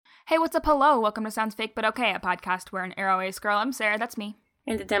Hey, what's up? Hello. Welcome to Sounds Fake But Okay, a podcast where an aro ace girl, I'm Sarah, that's me,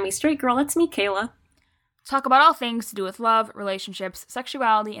 and a demi-straight girl, that's me, Kayla, talk about all things to do with love, relationships,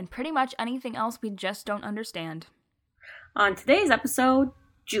 sexuality, and pretty much anything else we just don't understand. On today's episode,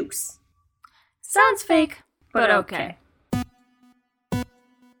 Juice. Sounds fake, but okay.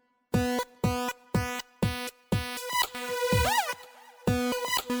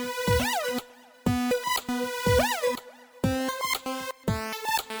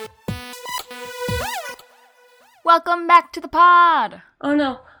 Welcome back to the pod! Oh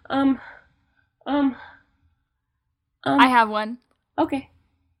no, I have one. Okay.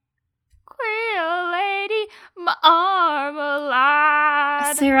 Queer lady, marmalade.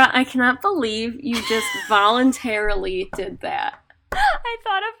 Sarah, I cannot believe you just voluntarily did that. I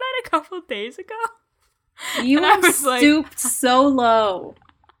thought of that a couple days ago. You have stooped so low.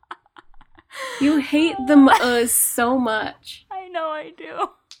 You hate the so much. I know I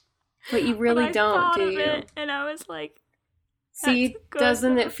do. But you really don't, do you? And I was like, see,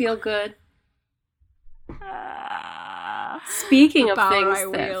 doesn't it feel good? Speaking of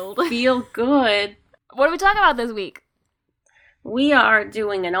things that feel good, what are we talking about this week? We are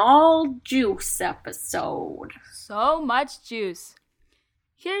doing an all juice episode. So much juice.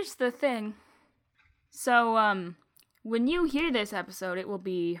 Here's the thing. So, when you hear this episode, it will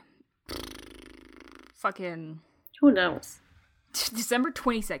be fucking... Who knows? December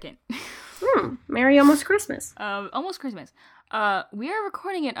 22nd. Merry almost Christmas. Almost Christmas. We are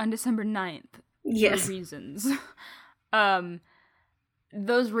recording it on December 9th. Yes. For reasons.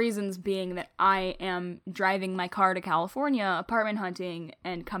 Those reasons being that I am driving my car to California, apartment hunting,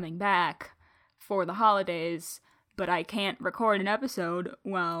 and coming back for the holidays, but I can't record an episode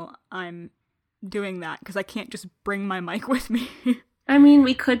while I'm doing that, because I can't just bring my mic with me. I mean,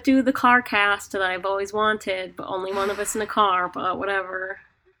 we could do the car cast that I've always wanted, but only one of us in a car, but whatever.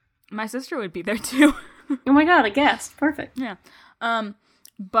 My sister would be there too. Oh my god, a guest. Perfect. Yeah.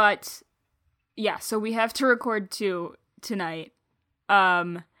 But, yeah, so we have to record 2 tonight.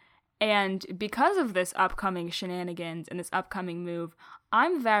 And because of this upcoming shenanigans and this upcoming move,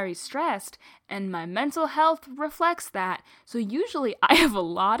 I'm very stressed, and my mental health reflects that. So usually I have a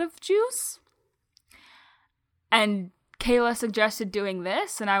lot of juice. And Kayla suggested doing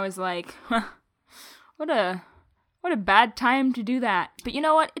this, and I was like, what a bad time to do that. But you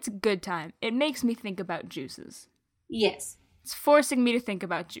know what? It's a good time. It makes me think about juices. Yes. It's forcing me to think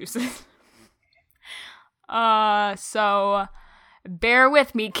about juices. So bear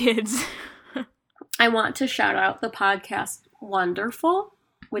with me, kids. I want to shout out the podcast Wonderful,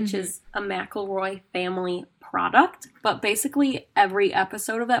 which is a McElroy family product. But basically every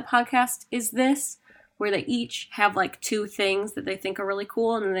episode of that podcast is this, where they each have, like, 2 things that they think are really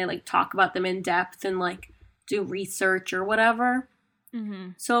cool, and then they, like, talk about them in depth and, like, do research or whatever. Mm-hmm.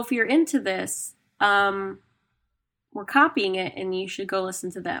 So if you're into this, we're copying it, and you should go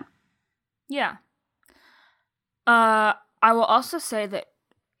listen to them. Yeah. I will also say that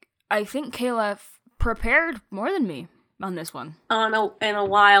I think Kayla prepared more than me on this one. In a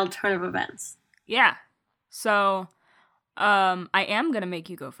wild turn of events. Yeah. So, I am gonna make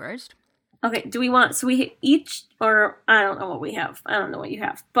you go first. Okay, so we each, or I don't know what we have. I don't know what you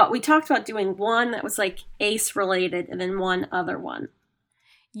have. But we talked about doing one that was, like, ace related and then one other one.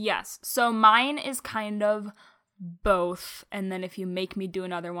 Yes. So mine is kind of both. And then if you make me do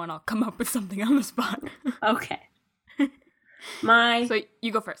another one, I'll come up with something on the spot. Okay. So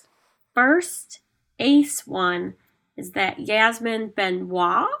you go first. First ace one is that Yasmin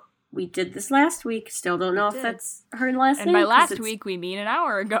Benoit. We did this last week. Still don't know if that's her last name. And by last week, we mean an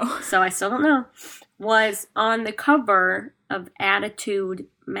hour ago. So I still don't know. Was on the cover of Attitude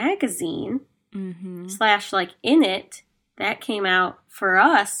magazine. / like, in it. That came out for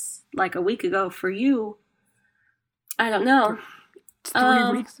us, like, a week ago. For you, I don't know.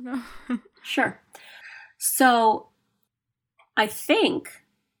 3 weeks ago? Sure. So, I think...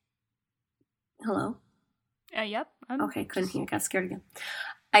 Hello? Yep. Okay, couldn't hear. Got scared again.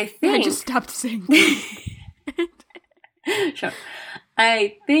 I just stopped saying Sure.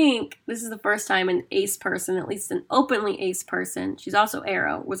 I think this is the first time an ace person, at least an openly ace person, she's also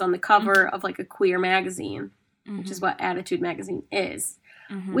aro, was on the cover of, like, a queer magazine, which is what Attitude magazine is,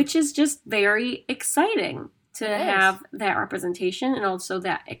 which is just very exciting to have that representation and also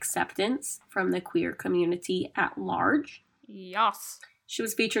that acceptance from the queer community at large. Yes. She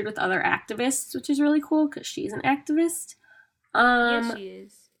was featured with other activists, which is really cool because she's an activist. Yes, she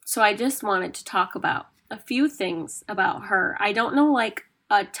is. So I just wanted to talk about a few things about her. I don't know, like,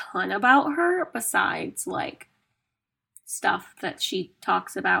 a ton about her besides, like, stuff that she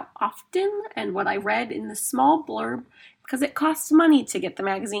talks about often and what I read in the small blurb because it costs money to get the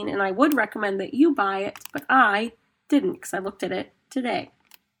magazine, and I would recommend that you buy it, but I didn't because I looked at it today.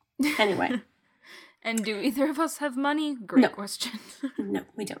 Anyway. And do either of us have money? Great question. No,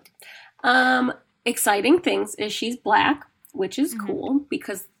 we don't. Exciting things is she's black, which is cool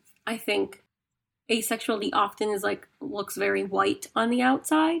because I think asexuality often is like looks very white on the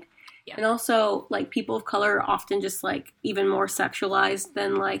outside. Yeah. And also like people of color are often just like even more sexualized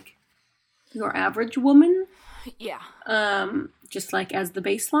than like your average woman. Yeah. Just like as the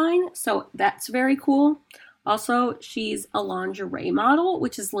baseline. So that's very cool. Also, she's a lingerie model,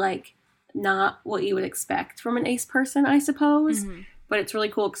 which is like not what you would expect from an ace person, I suppose. But it's really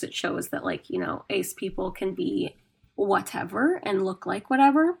cool because it shows that like, you know, ace people can be whatever and look like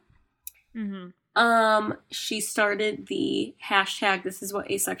whatever. She started the hashtag "This is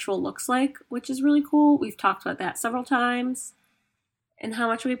what asexual looks like," which is really cool. We've talked about that several times and how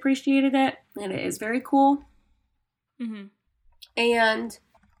much we appreciated it. And it is very cool. And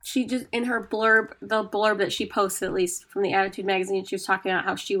she just, in her blurb, the blurb that she posted, at least from the Attitude magazine, she was talking about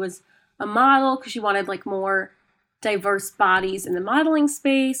how she was a model because she wanted like more diverse bodies in the modeling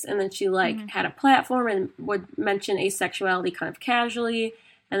space. And then she like had a platform and would mention asexuality kind of casually,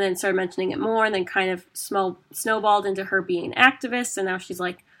 and then started mentioning it more, and then kind of snowballed into her being an activist. And now she's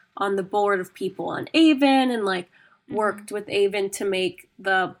like on the board of people on Avon and like worked with Avon to make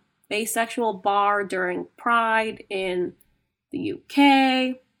the asexual bar during Pride in the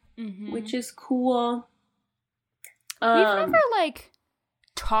UK, which is cool. We've never like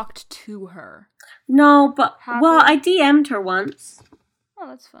talked to her. No, but I DM'd her once. Oh,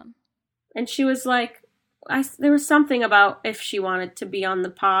 that's fun. And she was like, there was something about if she wanted to be on the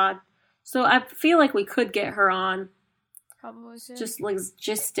pod. So I feel like we could get her on. Probably could. Just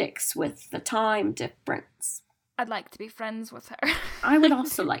logistics with the time difference. I'd like to be friends with her. I would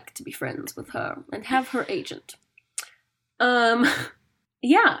also like to be friends with her and have her agent.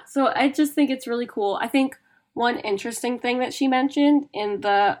 Yeah, so I just think it's really cool. I think one interesting thing that she mentioned in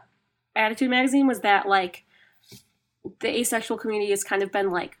the Attitude magazine was that, like, the asexual community has kind of been,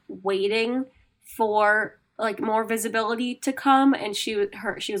 like, waiting for, like, more visibility to come, and she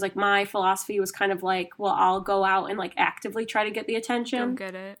was like, my philosophy was kind of like, well, I'll go out and, like, actively try to get the attention. Go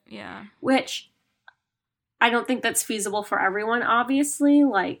get it, yeah. Which I don't think that's feasible for everyone, obviously.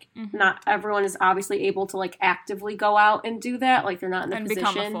 Like, not everyone is obviously able to, like, actively go out and do that. Like, they're not in the position.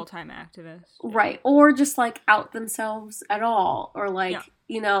 And become a full-time activist. Right. Or just, like, out themselves at all. Or, like,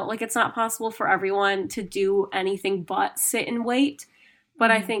 you know, like, it's not possible for everyone to do anything but sit and wait.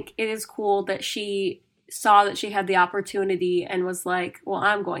 But I think it is cool that she saw that she had the opportunity and was like, well,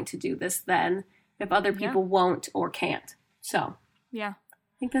 I'm going to do this then if other people won't or can't. So, yeah.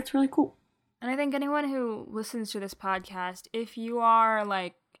 I think that's really cool. And I think anyone who listens to this podcast, if you are,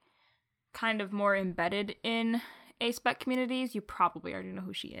 like, kind of more embedded in aspec communities, you probably already know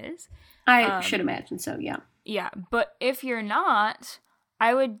who she is. I should imagine so, yeah. Yeah, but if you're not,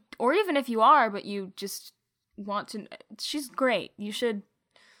 I would, or even if you are, but you just want to, she's great. You should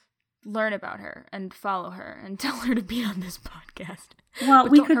learn about her and follow her and tell her to be on this podcast. Well,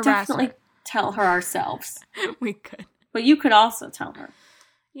 we could definitely tell her ourselves. We could. But you could also tell her.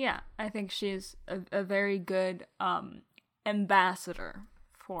 Yeah, I think she's a very good ambassador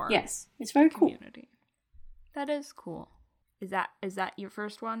for yes, it's very community. Cool. That is cool. Is that your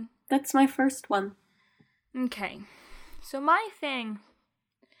first one? That's my first one. Okay. So my thing,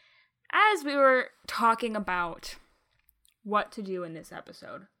 as we were talking about what to do in this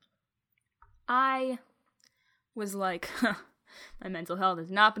episode, I was like, my mental health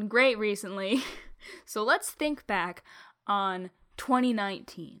has not been great recently. So let's think back on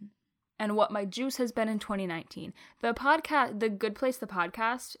 2019 and what my juice has been in 2019. The podcast, The Good Place, the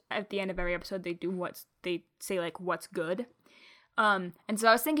podcast, at the end of every episode, they say like what's good. And so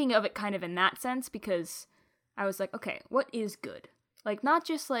I was thinking of it kind of in that sense because I was like, okay, what is good? Like not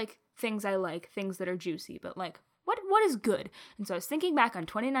just like things I like, things that are juicy, but like what is good? And so I was thinking back on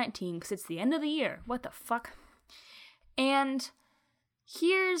 2019 because it's the end of the year. What the fuck? And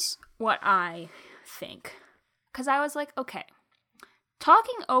here's what I think. Because I was like, okay,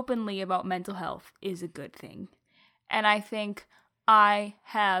 talking openly about mental health is a good thing. And I think I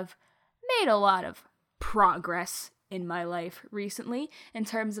have made a lot of progress in my life recently in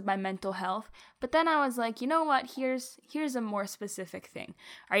terms of my mental health. But then I was like, you know what? Here's a more specific thing.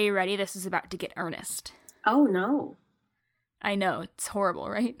 Are you ready? This is about to get earnest. Oh, no. I know. It's horrible,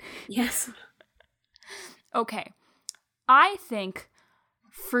 right? Yes. Okay. I think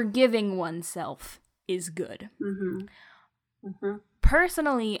forgiving oneself is good.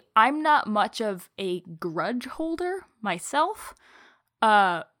 Personally, I'm not much of a grudge holder myself,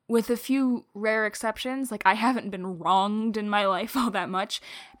 with a few rare exceptions, like I haven't been wronged in my life all that much,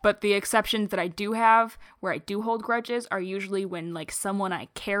 but the exceptions that I do have where I do hold grudges are usually when like someone I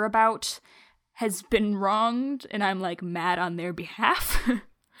care about has been wronged and I'm like mad on their behalf.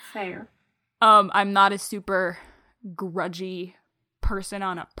 Fair. I'm not a super grudgy person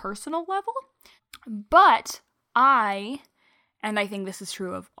on a personal level, but and I think this is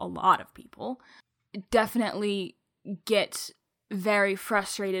true of a lot of people, definitely get very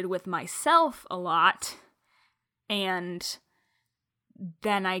frustrated with myself a lot, and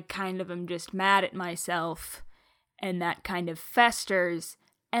then I kind of am just mad at myself, and that kind of festers.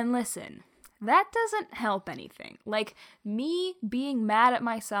 And listen, that doesn't help anything. Like, me being mad at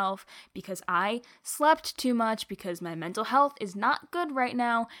myself because I slept too much, because my mental health is not good right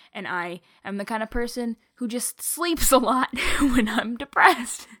now, and I am the kind of person who just sleeps a lot when I'm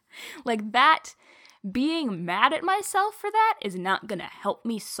depressed. Like, that, being mad at myself for that is not gonna help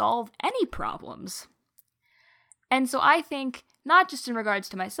me solve any problems. And so I think, not just in regards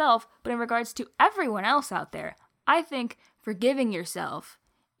to myself, but in regards to everyone else out there, I think forgiving yourself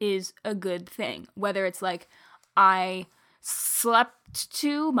is a good thing. Whether it's like, I slept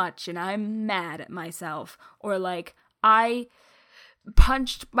too much and I'm mad at myself, or like, I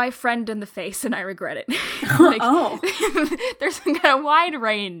punched my friend in the face and I regret it. Like, oh. There's kind of wide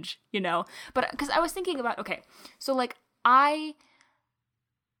range, you know? But because I was thinking about, okay, so like,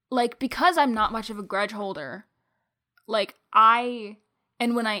 because I'm not much of a grudge holder, like,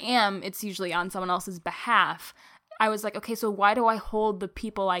 and when I am, it's usually on someone else's behalf. I was like, okay, so why do I hold the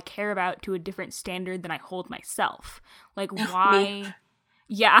people I care about to a different standard than I hold myself? Like, why?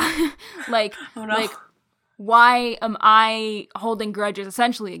 Yeah. Like, oh, no. Like, why am I holding grudges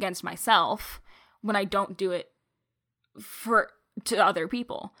essentially against myself when I don't do it to other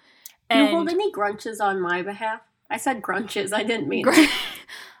people? Do you hold any grunches on my behalf? I said grunches. I didn't mean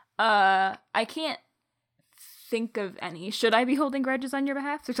I can't think of any. Should I be holding grudges on your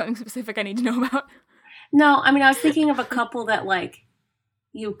behalf? Is there something specific I need to know about? No, I mean, I was thinking of a couple that, like,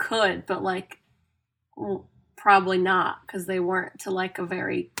 you could, but, like, well, probably not, because they weren't to, like, a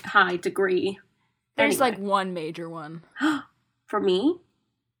very high degree. There's, like, one major one. For me?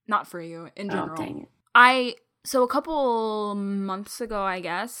 Not for you, in general. Oh, dang it. So a couple months ago, I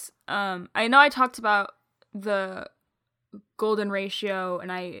guess, I know I talked about the golden ratio,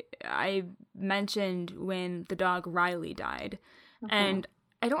 and I mentioned when the dog Riley died. Mm-hmm. And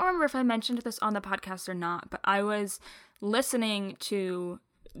I don't remember if I mentioned this on the podcast or not, but I was listening to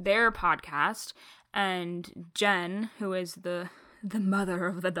their podcast, and Jen, who is the mother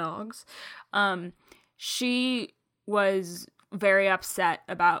of the dogs, she was very upset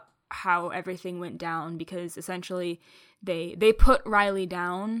about how everything went down, because essentially they put Riley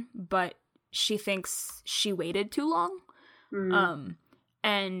down, but she thinks she waited too long,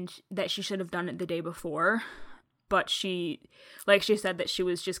 and that she should have done it the day before. But she said that she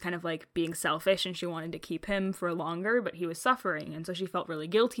was just kind of like being selfish, and she wanted to keep him for longer, but he was suffering. And so she felt really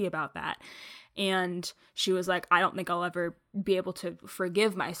guilty about that. And she was like, I don't think I'll ever be able to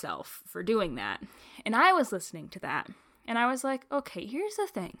forgive myself for doing that. And I was listening to that, and I was like, okay, here's the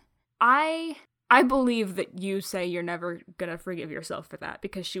thing. I believe that you say you're never gonna forgive yourself for that,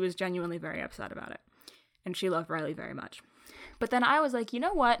 because she was genuinely very upset about it. And she loved Riley very much. But then I was like, you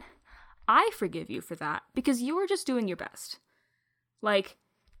know what? I forgive you for that, because you were just doing your best. Like,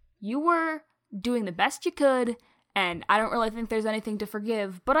 you were doing the best you could, and I don't really think there's anything to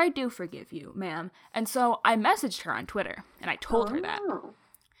forgive, but I do forgive you, ma'am. And so I messaged her on Twitter, and I told her that.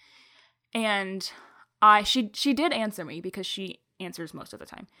 And she did answer me, because she answers most of the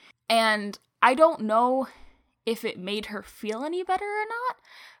time. And I don't know if it made her feel any better or not,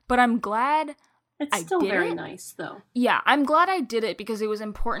 but I'm glad It's still very nice, though. Yeah, I'm glad I did it, because it was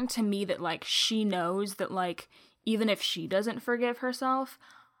important to me that, like, she knows that, like, even if she doesn't forgive herself,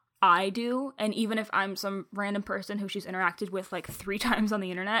 I do. And even if I'm some random person who she's interacted with, like, 3 times on the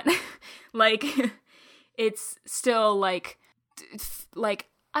internet, like, it's still, like,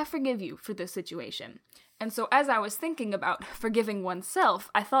 I forgive you for this situation. And so as I was thinking about forgiving oneself,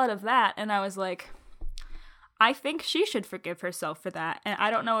 I thought of that, and I was like, I think she should forgive herself for that, and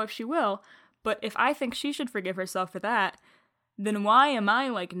I don't know if she will. But if I think she should forgive herself for that, then why am I,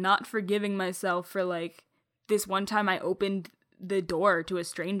 like, not forgiving myself for, like, this one time I opened the door to a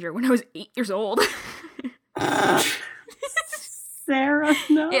stranger when I was 8 years old? Sarah,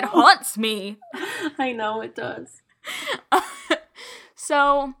 no. It haunts me. I know it does.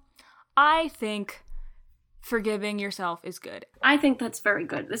 So, I think forgiving yourself is good. I think that's very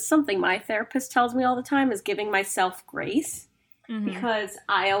good. It's something my therapist tells me all the time, is giving myself grace. because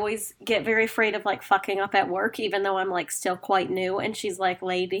I always get very afraid of, like, fucking up at work, even though I'm, like, still quite new. And she's like,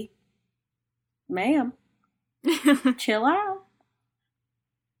 lady, ma'am, chill out.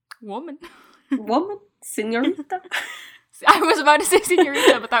 Woman, senorita. I was about to say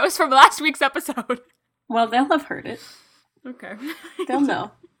senorita, but that was from last week's episode. Well, they'll have heard it. Okay. They'll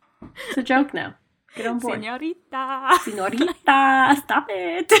know. It's a joke now. Get on board. Senorita. Stop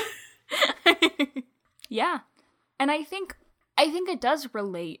it. Yeah. And I think it does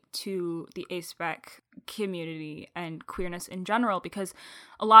relate to the aspec community and queerness in general, because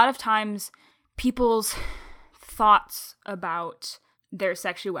a lot of times people's thoughts about their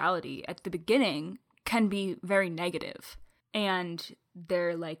sexuality at the beginning can be very negative. And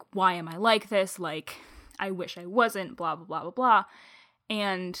they're like, why am I like this? Like, I wish I wasn't, blah, blah, blah, blah, blah.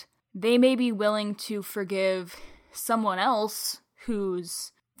 And they may be willing to forgive someone else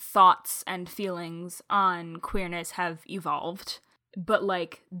whose thoughts and feelings on queerness have evolved, but,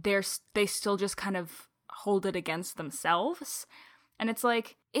 like, they still just kind of hold it against themselves. And it's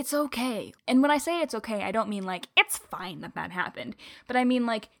like, it's okay. And when I say it's okay, I don't mean, like, it's fine that happened. But I mean,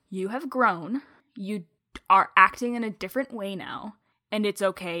 like, you have grown. You are acting in a different way now. And it's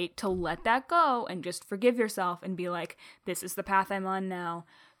okay to let that go and just forgive yourself and be like, this is the path I'm on now.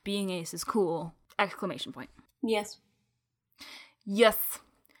 Being ace is cool. Exclamation point. Yes. Yes.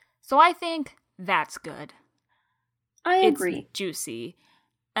 So I think that's good. I agree. It's juicy.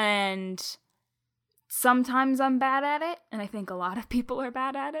 And sometimes I'm bad at it, and I think a lot of people are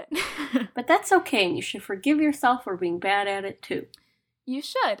bad at it. But that's okay, and you should forgive yourself for being bad at it too. You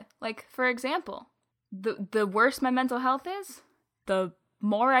should. Like, for example, the worse my mental health is, the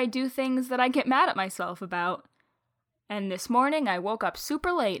more I do things that I get mad at myself about. And this morning, I woke up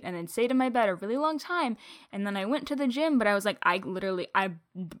super late and then stayed in my bed a really long time, and then I went to the gym, but I was like, I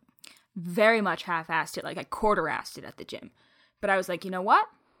very much half-assed it, like I quarter-assed it at the gym. But I was like, you know what?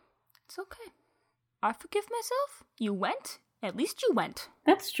 It's okay. I forgive myself. You went? At least you went.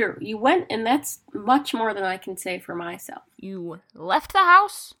 That's true. You went, and that's much more than I can say for myself. You left the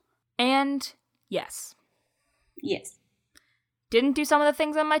house, and yes. Yes. Didn't do some of the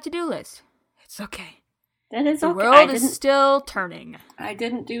things on my to-do list. It's okay. That is okay. The world is still turning. I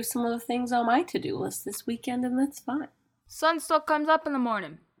didn't do some of the things on my to-do list this weekend, and that's fine. Sun still comes up in the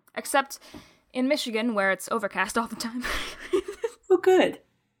morning. Except in Michigan, where it's overcast all the time. Oh, good.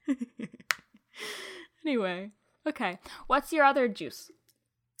 Anyway, okay. What's your other juice?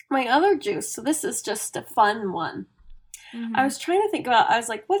 My other juice, so this is just a fun one. Mm-hmm. I was trying to think about, I was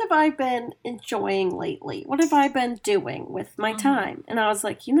like, what have I been enjoying lately? What have I been doing with my time? And I was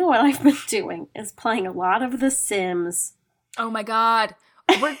like, you know what I've been doing is playing a lot of The Sims. Oh my god.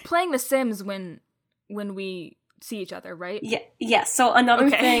 We're playing The Sims when we see each other, right? Yeah. So another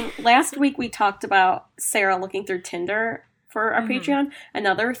thing, last week we talked about Sarah looking through Tinder for our Patreon.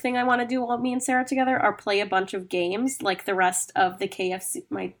 Another thing I want to do while me and Sarah together are play a bunch of games like the rest of the KFC.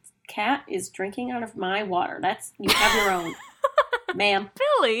 My cat is drinking out of my water. You have your own. Ma'am.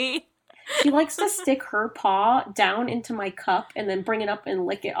 Billy! She likes to stick her paw down into my cup and then bring it up and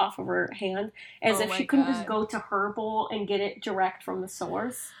lick it off of her hand as if she couldn't just go to her bowl and get it direct from the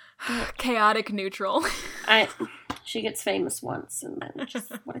source. Chaotic neutral. She gets famous once and then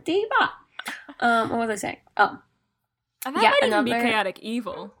just what a diva. What was I saying? Oh. And that might even be chaotic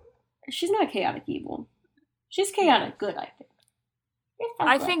evil. She's not chaotic evil. She's chaotic good, I think.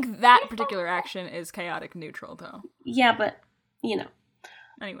 I think that particular action is chaotic neutral, though. Yeah, but, you know.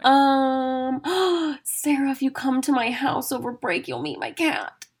 Anyway. Sarah, if you come to my house over break, you'll meet my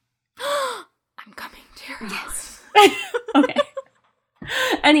cat. I'm coming to your house. Okay.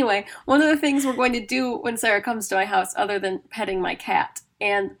 Anyway, one of the things we're going to do when Sarah comes to my house, other than petting my cat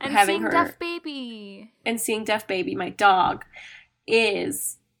and having her... Deaf Baby. And seeing Deaf Baby, my dog,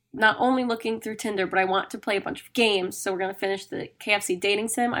 is... not only looking through Tinder, but I want to play a bunch of games. So we're going to finish the KFC dating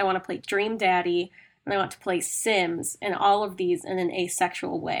sim. I want to play Dream Daddy. And I want to play Sims. And all of these in an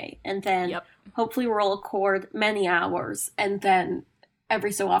asexual way. And then hopefully we'll record many hours. And then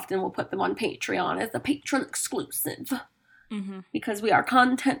every so often we'll put them on Patreon as a patron exclusive. Mm-hmm. Because we are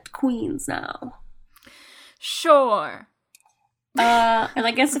content queens now. Sure. And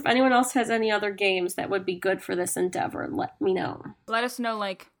I guess if anyone else has any other games that would be good for this endeavor, let me know. Let us know,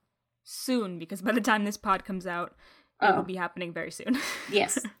 like, soon, because by the time this pod comes out, it will be happening very soon.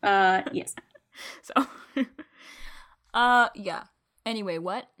 Yes. Yes. So, yeah. Anyway,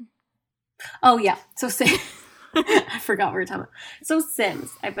 what? Oh, yeah. So, I forgot what we were talking about. So,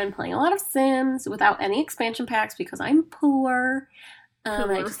 Sims. I've been playing a lot of Sims without any expansion packs because I'm poor.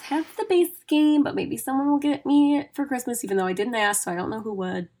 I just have the base game, but maybe someone will get me it for Christmas, even though I didn't ask, so I don't know who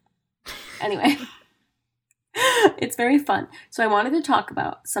would. Anyway. It's very fun. So I wanted to talk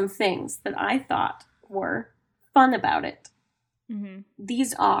about some things that I thought were fun about it. Mm-hmm.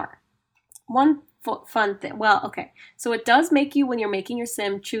 These are one fun thing. Well, okay. So it does make you, when you're making your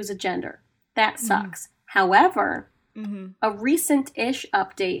sim, choose a gender. That sucks. However, a recent-ish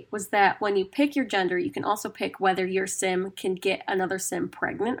update was that when you pick your gender, you can also pick whether your sim can get another sim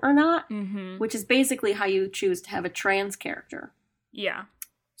pregnant or not, which is basically how you choose to have a trans character. Yeah.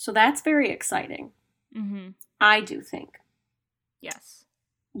 So that's very exciting. I do think. Yes.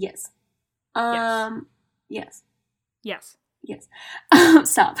 Yes. Yes. Yes. Yes.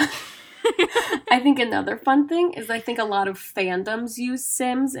 Stop. I think another fun thing is I think a lot of fandoms use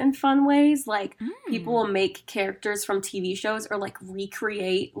Sims in fun ways. Like, people will make characters from TV shows or, like,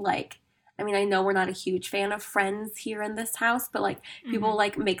 recreate, like, I mean, I know we're not a huge fan of Friends here in this house, but, like, people,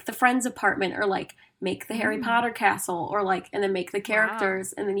 like, make the Friends apartment or, like, make the Harry Potter castle or, like, and then make the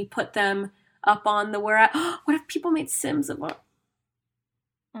characters and then you put them up on the what if people made Sims of it?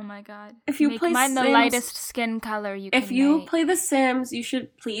 Oh my god. If you play mine Sims, the lightest skin color you can if you make. play The Sims, you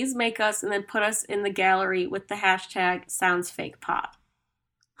should please make us and then put us in the gallery with the hashtag #SoundsFakePod.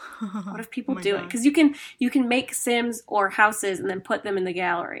 What if people do it? Because you can make Sims or houses and then put them in the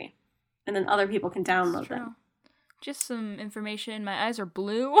gallery. And then other people can download them. Just some information. My eyes are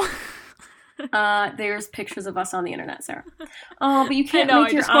blue. There's pictures of us on the internet, Sarah. Oh, but you can't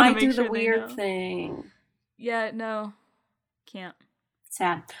make your eye do the weird thing. Yeah, no. Can't.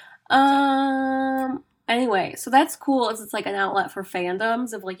 Sad. Anyway, so that's cool. It's like an outlet for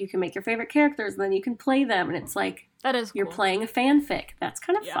fandoms of, like, you can make your favorite characters and then you can play them and it's like that is cool. You're playing a fanfic. That's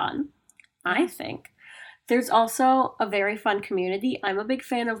kind of fun, I think. There's also a very fun community. I'm a big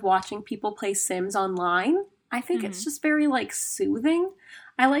fan of watching people play Sims online. I think it's just very, like, soothing.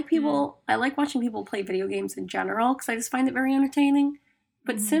 I like watching people play video games in general because I just find it very entertaining.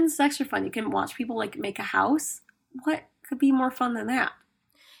 But Sims is extra fun. You can watch people, like, make a house. What could be more fun than that?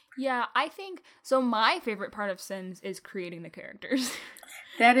 Yeah, I think so. My favorite part of Sims is creating the characters.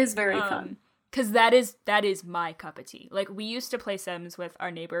 That is very fun. Because that is my cup of tea. Like, we used to play Sims with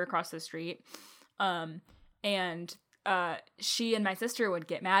our neighbor across the street, and she and my sister would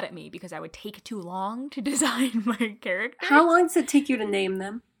get mad at me because I would take too long to design my characters. How long does it take you to name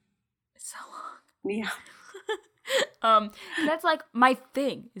them? So long. Yeah. That's like my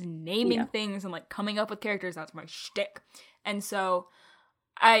thing, is naming things and, like, coming up with characters. That's my shtick. And so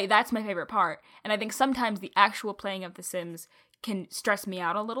that's my favorite part. And I think sometimes the actual playing of The Sims can stress me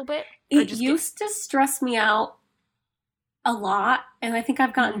out a little bit. It used to stress me out a lot, and I think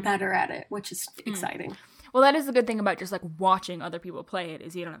I've gotten better at it, which is exciting. Well, that is the good thing about just, like, watching other people play it,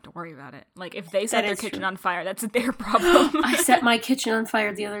 is you don't have to worry about it. Like, if they set their kitchen on fire, that's their problem. I set my kitchen on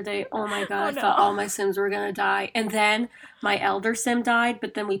fire the other day. Oh my god, I thought all my Sims were gonna die. And then my elder Sim died,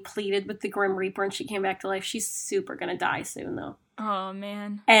 but then we pleaded with the Grim Reaper and she came back to life. She's super gonna die soon, though. Oh,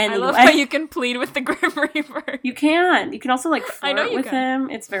 man. Anyway. I love how you can plead with the Grim Reaper. You can. You can also, like, flirt with him.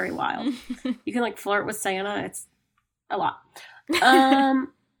 It's very wild. You can, like, flirt with Santa. It's a lot.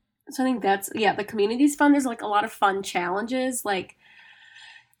 So I think that's, the community's fun. There's, like, a lot of fun challenges. Like,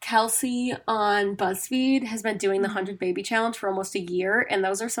 Kelsey on BuzzFeed has been doing the 100 Baby Challenge for almost a year, and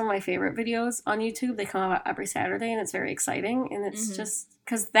those are some of my favorite videos on YouTube. They come out every Saturday, and it's very exciting, and it's just,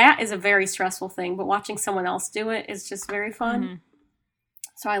 because that is a very stressful thing, but watching someone else do it is just very fun.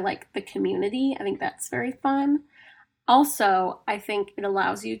 So I like the community. I think that's very fun. Also, I think it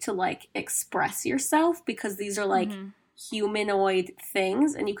allows you to, like, express yourself, because these are, like, humanoid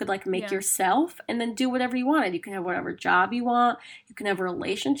things, and you could, like, make yourself and then do whatever you wanted. You can have whatever job you want. You can have a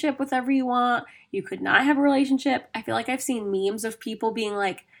relationship with whoever you want. You could not have a relationship. I feel like I've seen memes of people being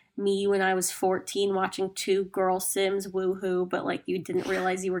like, me when I was 14 watching 2 girl Sims woohoo, but, like, you didn't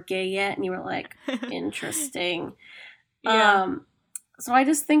realize you were gay yet, and you were like, interesting. So I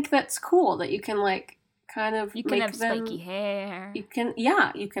just think that's cool that you can, like, kind of you can have spiky hair. You can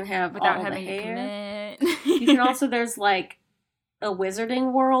have without all having the hair. to commit. You can also, there's, like, a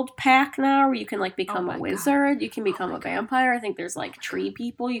Wizarding World pack now where you can, like, become a wizard. God. You can become a vampire. I think there's, like, tree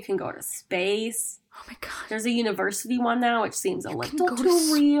people. You can go to space. Oh my god. There's a university one now, which seems a little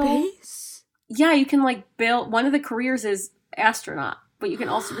too real. Space? Yeah, you can, like, build, one of the careers is astronaut, but you can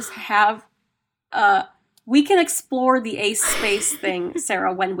also just have we can explore the ace space thing,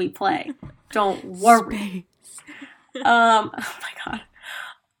 Sarah, when we play. Don't worry. Oh my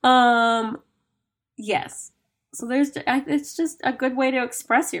god. Yes. So it's just a good way to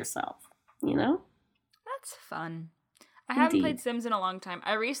express yourself, you know? That's fun. I haven't played Sims in a long time.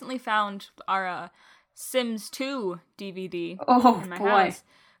 I recently found our Sims 2 DVD in my house.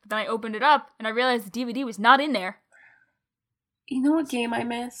 But then I opened it up and I realized the DVD was not in there. You know what game I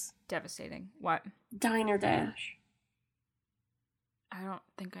miss? Devastating. What? Diner Dash. I don't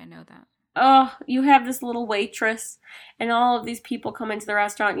think I know that. Oh, you have this little waitress, and all of these people come into the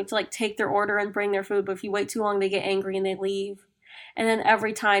restaurant. You have to like take their order and bring their food, but if you wait too long, they get angry and they leave. And then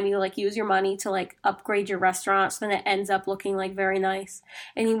every time you like use your money to like upgrade your restaurant, so then it ends up looking like very nice.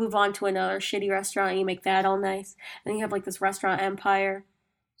 And you move on to another shitty restaurant and you make that all nice. And you have like this restaurant empire.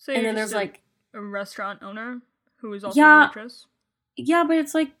 So and you're then just there's like a restaurant owner who is also a waitress? Yeah, but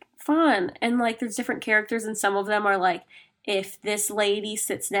it's like fun. And like there's different characters, and some of them are like, if this lady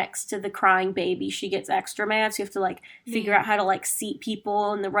sits next to the crying baby, she gets extra mad. So you have to like figure out how to like seat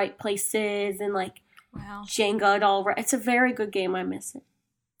people in the right places and like Jenga it all right. It's a very good game. I miss it.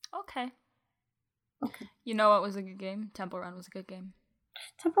 Okay. You know what was a good game? Temple Run was a good game.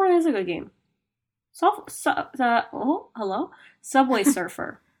 Temple Run is a good game. Subway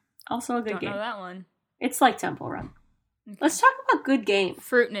Surfer. Also a good game. Don't know that one. It's like Temple Run. Okay. Let's talk about good games.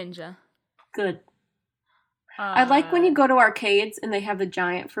 Fruit Ninja. Good. I like when you go to arcades and they have the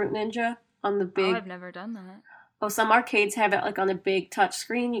giant Fruit Ninja on the big... Oh, I've never done that. Oh, some arcades have it like on a big touch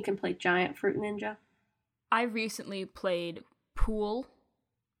screen. You can play giant Fruit Ninja. I recently played Pool.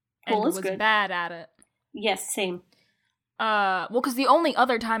 Pool is was good. Bad at it. Yes, same. Well, because the only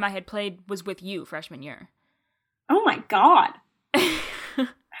other time I had played was with you freshman year. Oh my god. I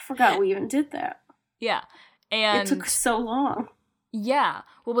forgot we even did that. Yeah. And it took so long. Yeah.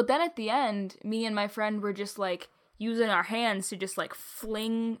 Well, but then at the end, me and my friend were just like using our hands to just like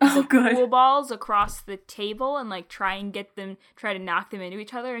fling the pool balls across the table and like try to knock them into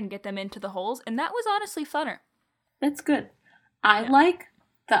each other and get them into the holes. And that was honestly funner. That's good. I like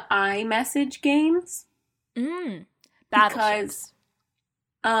the iMessage games. Battleships.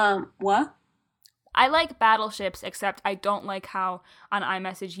 Because, what? I like Battleships, except I don't like how on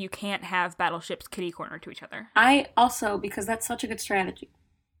iMessage you can't have Battleships kitty corner to each other. I also, because that's such a good strategy.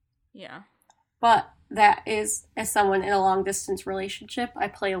 Yeah. But that is, as someone in a long-distance relationship, I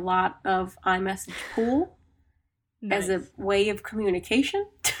play a lot of iMessage Pool as a way of communication.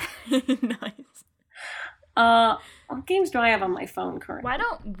 Nice. What games do I have on my phone currently? Why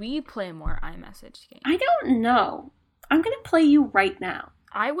don't we play more iMessage games? I don't know. I'm going to play you right now.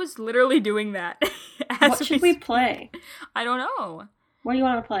 I was literally doing that. What should we play? I don't know. What do you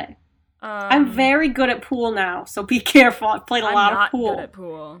want to play? I'm very good at Pool now, so be careful. I've played a lot of Pool. I'm not good at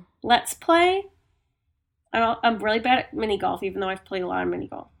Pool. Let's play. I'm really bad at mini golf, even though I've played a lot of mini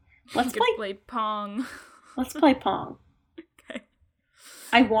golf. Let's play Pong. Let's play Pong. Okay.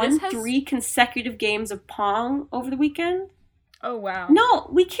 I won 3 consecutive games of Pong over the weekend. Oh, wow. No,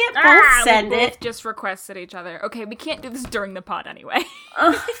 we can't both send we both it. Just requested each other. Okay, we can't do this during the pod anyway.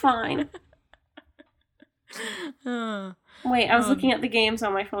 Fine. Wait, I was looking at the games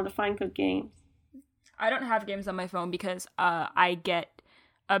on my phone to find good games. I don't have games on my phone because I get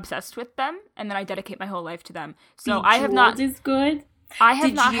obsessed with them and then I dedicate my whole life to them. So I have not... is good. I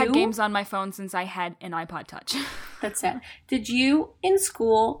have not had games on my phone since I had an iPod Touch. That's sad. Did you, in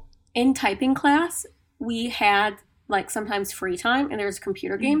school, in typing class, we had... like sometimes free time, and there was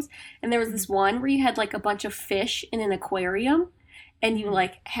computer games, and there was this one where you had like a bunch of fish in an aquarium, and you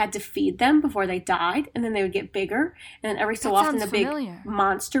like had to feed them before they died, and then they would get bigger, and then every so often a big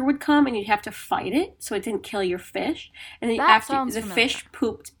monster would come, and you'd have to fight it so it didn't kill your fish, and then after the fish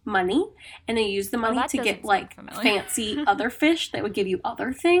pooped money, and they used the money to get like fancy other fish that would give you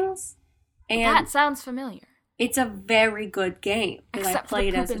other things. And that sounds familiar. It's a very good game that I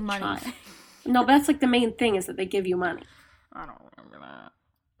played as a child. No, but that's like the main thing is that they give you money. I don't remember that.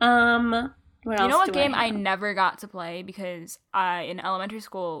 What else? You know what game I never got to play because in elementary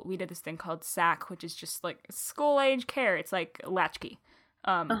school we did this thing called SAC, which is just like school age care. It's like latchkey,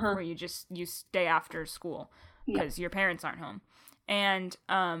 where you stay after school because your parents aren't home, and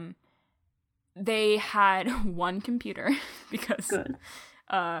they had one computer because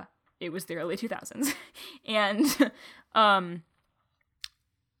it was the early 2000s, and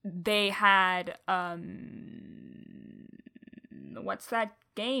they had what's that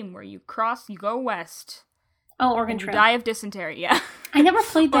game where you go west? Oh, Oregon Trail. You die of dysentery. Yeah. I never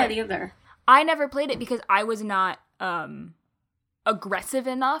played that either. I never played it because I was not aggressive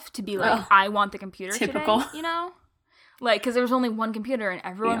enough to be like, I want the computer typical today, you know? Like, because there was only one computer and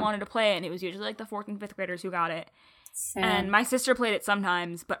everyone wanted to play it, and it was usually like the 4th and 5th graders who got it. Sad. And my sister played it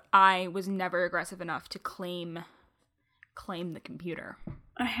sometimes, but I was never aggressive enough to claim the computer.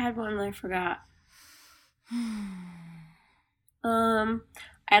 I had one and I forgot.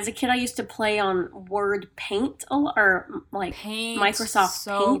 As a kid, I used to play on Word Paint Microsoft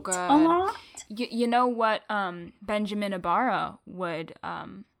Paint a lot. You know what? Benjamin Ibarra would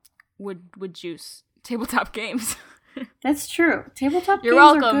juice tabletop games. That's true. Tabletop You're games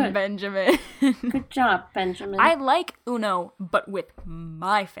are welcome, good. Benjamin. Good job, Benjamin. I like Uno, but with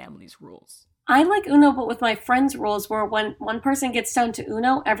my family's rules. I like Uno, but with my friends' rules, where when one person gets down to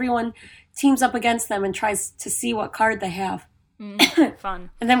Uno, everyone teams up against them and tries to see what card they have. Fun.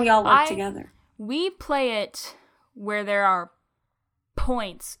 And then we all work together. We play it where there are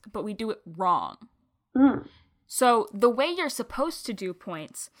points, but we do it wrong. So the way you're supposed to do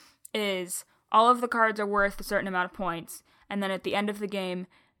points is all of the cards are worth a certain amount of points, and then at the end of the game,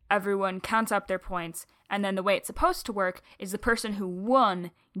 everyone counts up their points, and then the way it's supposed to work is the person who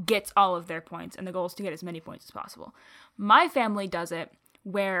won gets all of their points, and the goal is to get as many points as possible. My family does it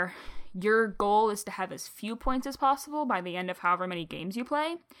where your goal is to have as few points as possible by the end of however many games you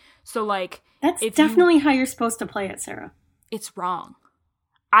play. So, like... That's definitely how you're supposed to play it, Sarah. It's wrong.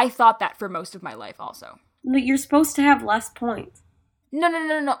 I thought that for most of my life also. You're supposed to have less points.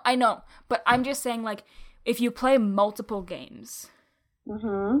 No, I know. But I'm just saying, like, if you play multiple games,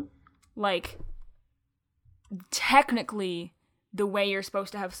 like, technically, the way you're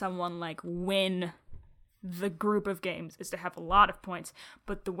supposed to have someone, like, win the group of games is to have a lot of points.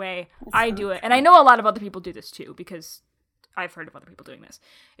 But the way I do it, and I know a lot of other people do this too, because I've heard of other people doing this,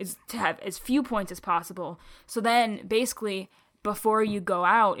 is to have as few points as possible. So then, basically... before you go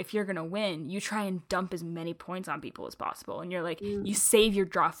out, if you're gonna win, you try and dump as many points on people as possible. And you're like, you save your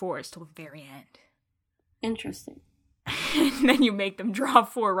draw fours till the very end. Interesting. And then you make them draw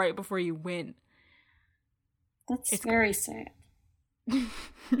 4 right before you win. It's very sad.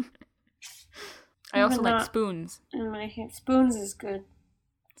 I also like spoons. In my hand. Spoons is good.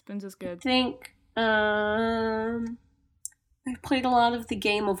 Spoons is good. I think, I played a lot of the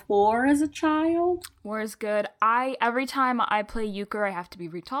Game of War as a child. War is good. Every time I play euchre, I have to be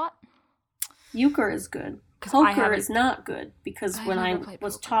retaught. Euchre is good. Poker is not good, because when I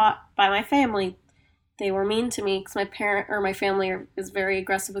was taught by my family, they were mean to me because my family is very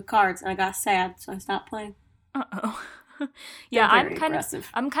aggressive with cards, and I got sad, so I stopped playing. Uh-oh. Yeah, I'm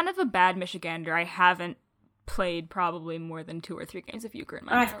kind of a bad Michigander. I haven't played probably more than 2 or 3 games of euchre in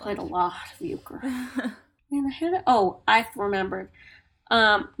my life. I've played a lot of euchre. Man, I remembered.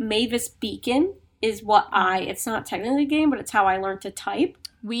 Mavis Beacon is it's not technically a game, but it's how I learned to type.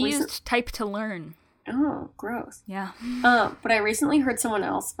 We used type to learn. Oh, gross. Yeah. But I recently heard someone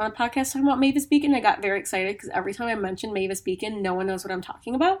else on a podcast talking about Mavis Beacon. I got very excited because every time I mention Mavis Beacon, no one knows what I'm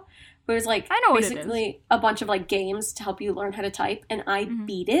talking about. But it was like, I know basically a bunch of like games to help you learn how to type, and I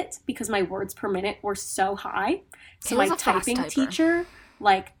beat it because my words per minute were so high. So my typing teacher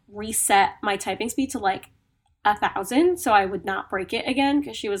like reset my typing speed to like 1,000, so I would not break it again,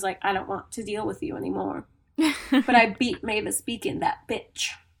 because she was like, I don't want to deal with you anymore. But I beat Mavis Beacon, that bitch.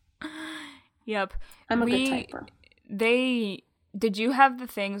 Yep. I'm a good typer. Did you have the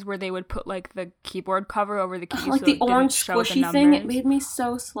things where they would put like the keyboard cover over the keys? Like so the orange squishy thing, it made me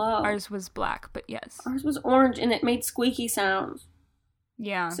so slow. Ours was black, but yes. Ours was orange and it made squeaky sounds.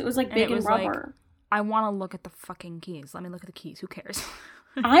 Yeah. So it was like big and rubber. Like, I want to look at the fucking keys. Let me look at the keys. Who cares?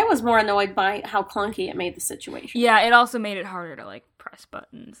 I was more annoyed by how clunky it made the situation. Yeah, it also made it harder to, like, press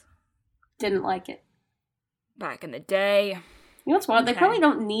buttons. Didn't like it. Back in the day. You know what's wild? Okay. They probably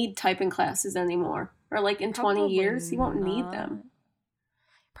don't need typing classes anymore. Or, like, in 20 years, you won't need them.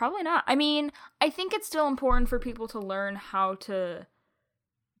 Probably not. I mean, I think it's still important for people to learn how to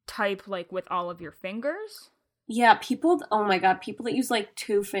type, like, with all of your fingers. Yeah, oh my god, people that use, like,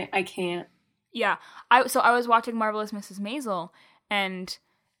 2 fingers, I can't. Yeah. I was watching Marvelous Mrs. Maisel, and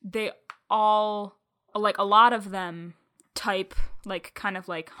they all, like, a lot of them type, like, kind of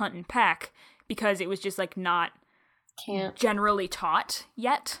like hunt and peck, because it was just, like, not generally taught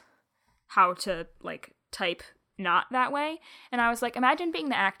yet how to, like, type not that way. And I was like, imagine being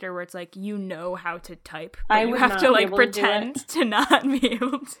the actor where it's like, you know how to type, but you have to, like, pretend to not be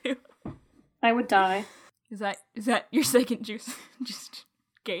able to. I would die. Is that your second just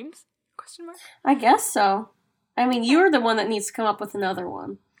games? Question mark? I guess so. I mean, you're the one that needs to come up with another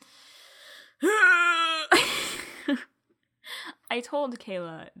one. I told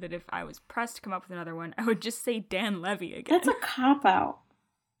Kayla that if I was pressed to come up with another one, I would just say Dan Levy again. That's a cop-out.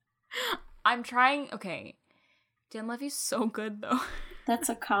 I'm trying... Okay. Dan Levy's so good, though. That's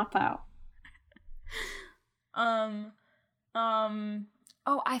a cop-out. Oh,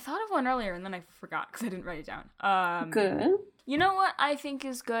 I thought of one earlier, and then I forgot, because I didn't write it down. Good. You know what I think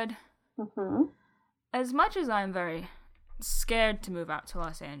is good? Mm-hmm. As much as I'm very scared to move out to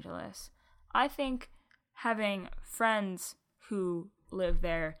Los Angeles, I think having friends who live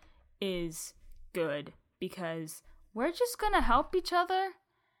there is good, because we're just gonna help each other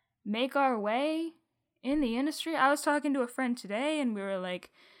make our way in the industry. I was talking to a friend today, and we were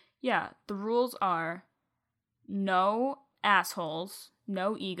like, yeah, the rules are no assholes,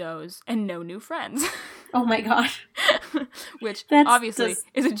 no egos, and no new friends. Oh my god. Which That obviously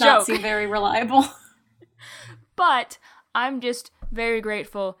is a not joke. seem very reliable. But I'm just very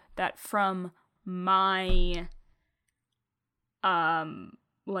grateful that from my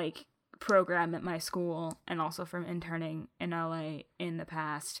like program at my school and also from interning in LA in the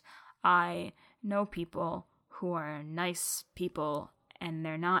past, I know people who are nice people and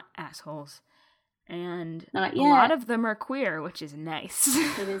they're not assholes. And Not a yet. lot of them are queer, which is nice.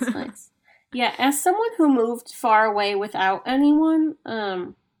 It is nice. Yeah, as someone who moved far away without anyone,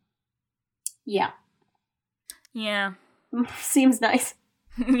 yeah. Yeah. Seems nice.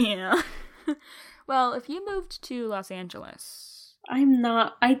 Yeah. Well, if you moved to Los Angeles.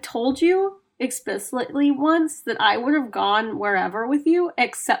 I told you explicitly once that I would have gone wherever with you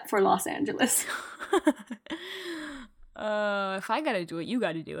except for Los Angeles. If I gotta do it, you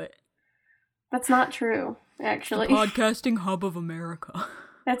gotta do it. That's not true, actually. The podcasting hub of America.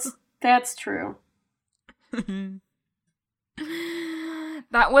 That's true.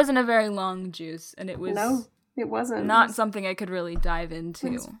 That wasn't a very long juice, and it was No, it wasn't. not something I could really dive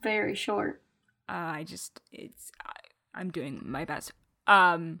into. It's very short. I'm doing my best.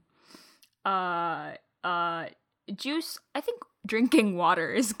 Juice, I think drinking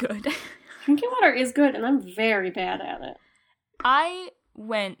water is good. Drinking water is good, and I'm very bad at it. I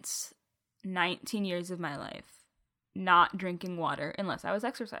went 19 years of my life not drinking water unless I was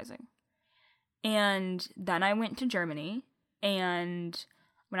exercising. And then I went to Germany, and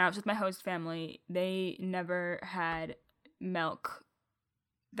when I was with my host family, they never had milk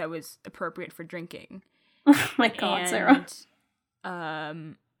that was appropriate for drinking. Oh my god, Sarah.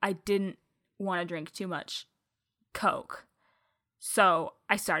 I didn't want to drink too much Coke. So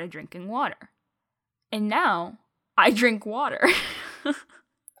I started drinking water. And now I drink water.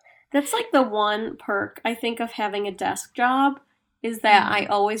 That's like the one perk I think of having a desk job is that I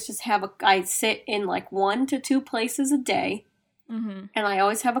always just I sit in like 1 to 2 places a day, and I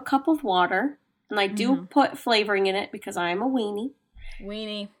always have a cup of water, and I do put flavoring in it because I'm a weenie.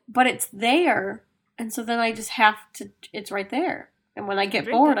 Weenie. But it's there, and so then I just have to, it's right there. And when I get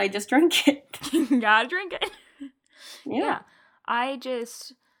Drink bored, it. I just drink it. Gotta drink it. Yeah. I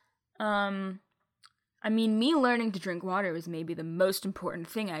just, I mean, me learning to drink water was maybe the most important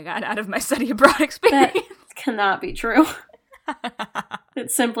thing I got out of my study abroad experience. That cannot be true.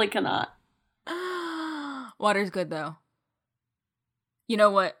 It simply cannot. Water's good, though. You know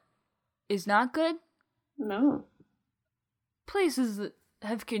what is not good? No. Places that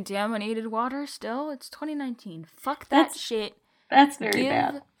have contaminated water still. It's 2019. Fuck that shit. That's very Give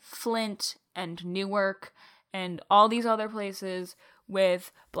bad. Flint and Newark and all these other places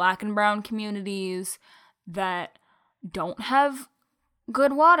with black and brown communities that don't have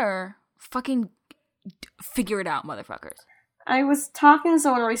good water, fucking figure it out, motherfuckers. I was talking to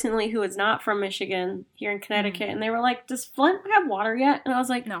someone recently who is not from Michigan, here in Connecticut, and they were like, does Flint have water yet? And I was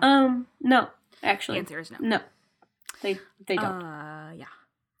like, No. No, actually. The answer is no. No. They don't. Yeah.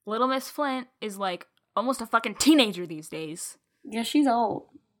 Little Miss Flint is like almost a fucking teenager these days. Yeah, she's old.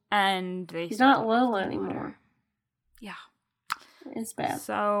 And they She's still not don't little have good anymore. water. Yeah. It's bad.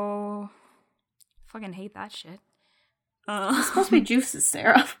 So, fucking hate that shit. It's supposed to be juices,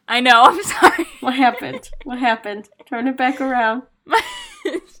 Sarah. I know, I'm sorry. What happened? What happened? Turn it back around.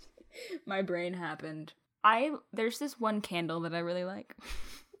 My brain happened. There's this one candle that I really like.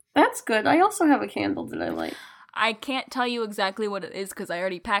 That's good. I also have a candle that I like. I can't tell you exactly what it is because I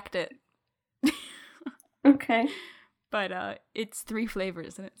already packed it. Okay. But it's 3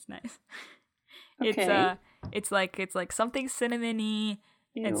 flavors and it's nice. Okay. It's like something cinnamony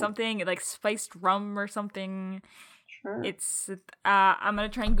and something like spiced rum or something. Sure. It's I'm gonna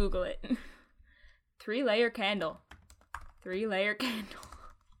try and Google it. 3-layer candle. 3-layer candle.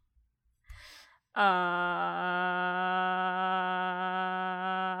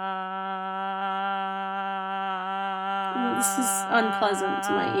 This is unpleasant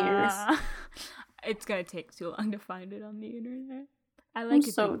to my ears. It's gonna take too long to find it on the internet. I like I'm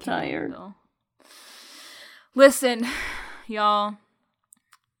it. so tired. Listen, y'all.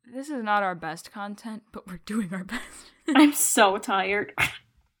 This is not our best content, but we're doing our best. I'm so tired.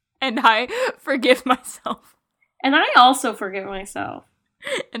 And I forgive myself. And I also forgive myself.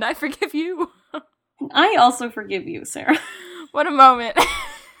 And I forgive you. I also forgive you, Sarah. What a moment.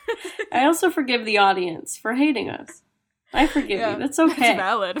 I also forgive the audience for hating us. I forgive you. That's okay. That's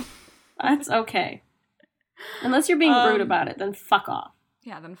valid. That's okay. Unless you're being rude about it, then fuck off.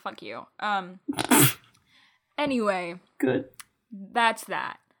 Yeah, then fuck you. Anyway. Good. That's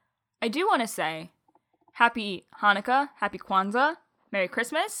that. I do want to say, happy Hanukkah, happy Kwanzaa, Merry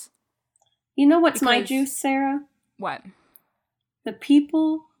Christmas. You know what's my Because- juice, Sarah? What? The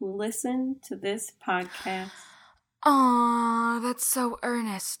people who listen to this podcast. Aw, that's so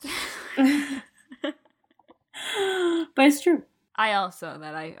earnest. But it's true. I also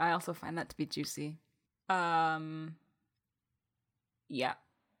find that to be juicy. Yeah.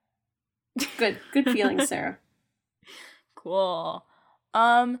 Good feeling, Sarah. Cool.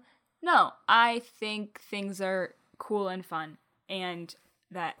 No, I think things are cool and fun, and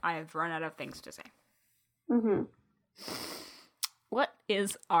that I've run out of things to say. Mm-hmm. What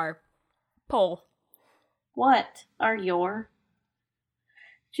is our poll? What are your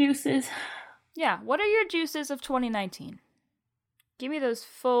juices? Yeah, what are your juices of 2019? Give me those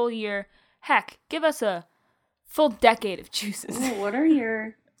full year. Heck, give us a full decade of juices. Ooh, what are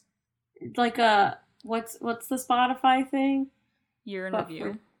your what's the Spotify thing? Year in But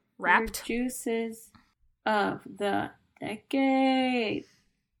review. for Wrapped. Your juices of the decade.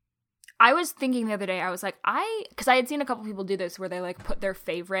 I was thinking the other day, I was like, because I had seen a couple people do this where they like put their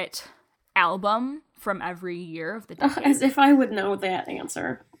favorite album from every year of the decade. As if I would know that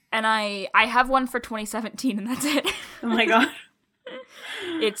answer. And I have one for 2017, and that's it. Oh my god.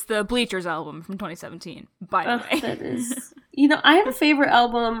 It's the Bleachers album from 2017, by the way. That is... You know, I have a favorite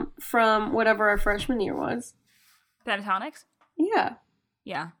album from whatever our freshman year was. Pentatonics? Yeah.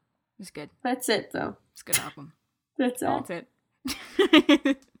 Yeah, it's good. That's it, though. It's a good album. That's all. That's it.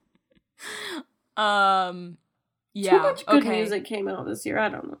 Yeah. Too much good okay. music came out this year. I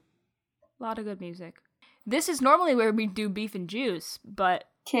don't know. A lot of good music. This is normally where we do beef and juice, but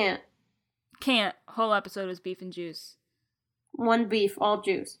Can't. Whole episode is beef and juice. One beef, all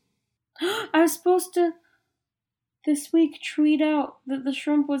juice. I was supposed to this week tweet out that the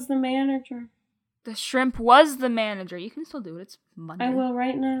shrimp was the manager. The shrimp was the manager. You can still do it. It's Monday. I will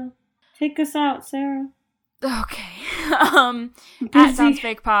right now. Take us out, Sarah. Okay. At Busy. Sounds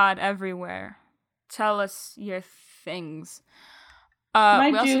Fake Pod everywhere. Tell us your things. My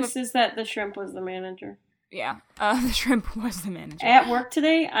we also juice is that the shrimp was the manager. Yeah. The shrimp was the manager. At work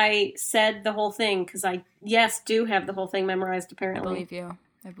today, I said the whole thing because I, do have the whole thing memorized, I apparently. believe you.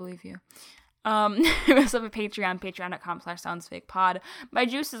 We also have a Patreon, patreon.com/soundsfakepod. My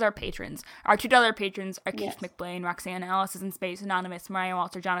juices are patrons. Our $2 patrons are Keith McBlain, Roxanne, Alice is in Space, Anonymous, Mariah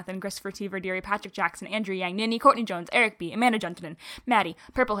Walter, Jonathan, Christopher T. Verderi, Patrick Jackson, Andrew Yang, Ninny, Courtney Jones, Eric B., Amanda Juntonen, Maddie,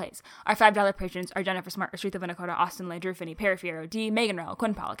 Purple Haze. Our $5 patrons are Jennifer Smart, Rashitha Vinakota, Austin Lay, Drew Finney, Perry Fiero, D, Megan Rell,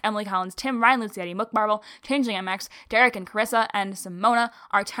 Quinn Pollock, Emily Collins, Tim, Ryan Lucietti, Mook Marble, Changeling MX, Derek and Carissa, and Simona.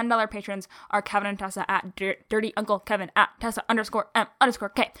 Our $10 patrons are Kevin and Tessa at Dirty Uncle Kevin at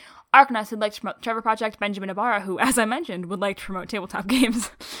Tessa_M_K. Arcanus would like to promote the Trevor Project, Benjamin Ibarra, who, as I mentioned, would like to promote tabletop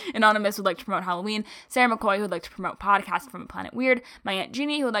games. Anonymous would like to promote Halloween. Sarah McCoy, who would like to promote Podcast from a Planet Weird. My Aunt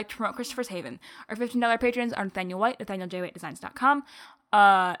Jeannie, who would like to promote Christopher's Haven. Our $15 patrons are Nathaniel White, NathanielJ.WhiteDesigns.com.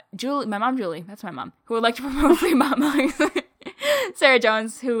 Julie, my mom Julie, that's my mom, who would like to promote Free Mom Mugs. Sarah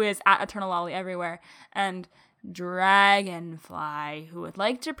Jones, who is at Eternal Lolly everywhere. And Dragonfly, who would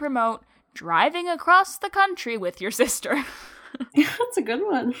like to promote driving across the country with your sister. That's a good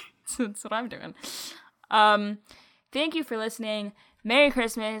one. That's what I'm doing. Thank you for listening. Merry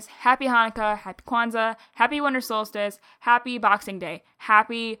Christmas. Happy Hanukkah. Happy Kwanzaa. Happy Winter Solstice. Happy Boxing Day.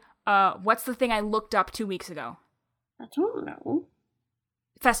 Happy, what's the thing I looked up 2 weeks ago? I don't know.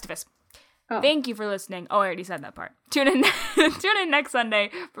 Festivus. Oh. Thank you for listening. Oh, I already said that part. Tune in next Sunday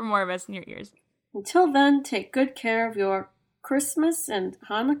for more of us in your ears. Until then, take good care of your Christmas and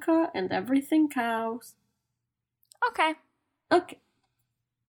Hanukkah and everything cows. Okay. Okay.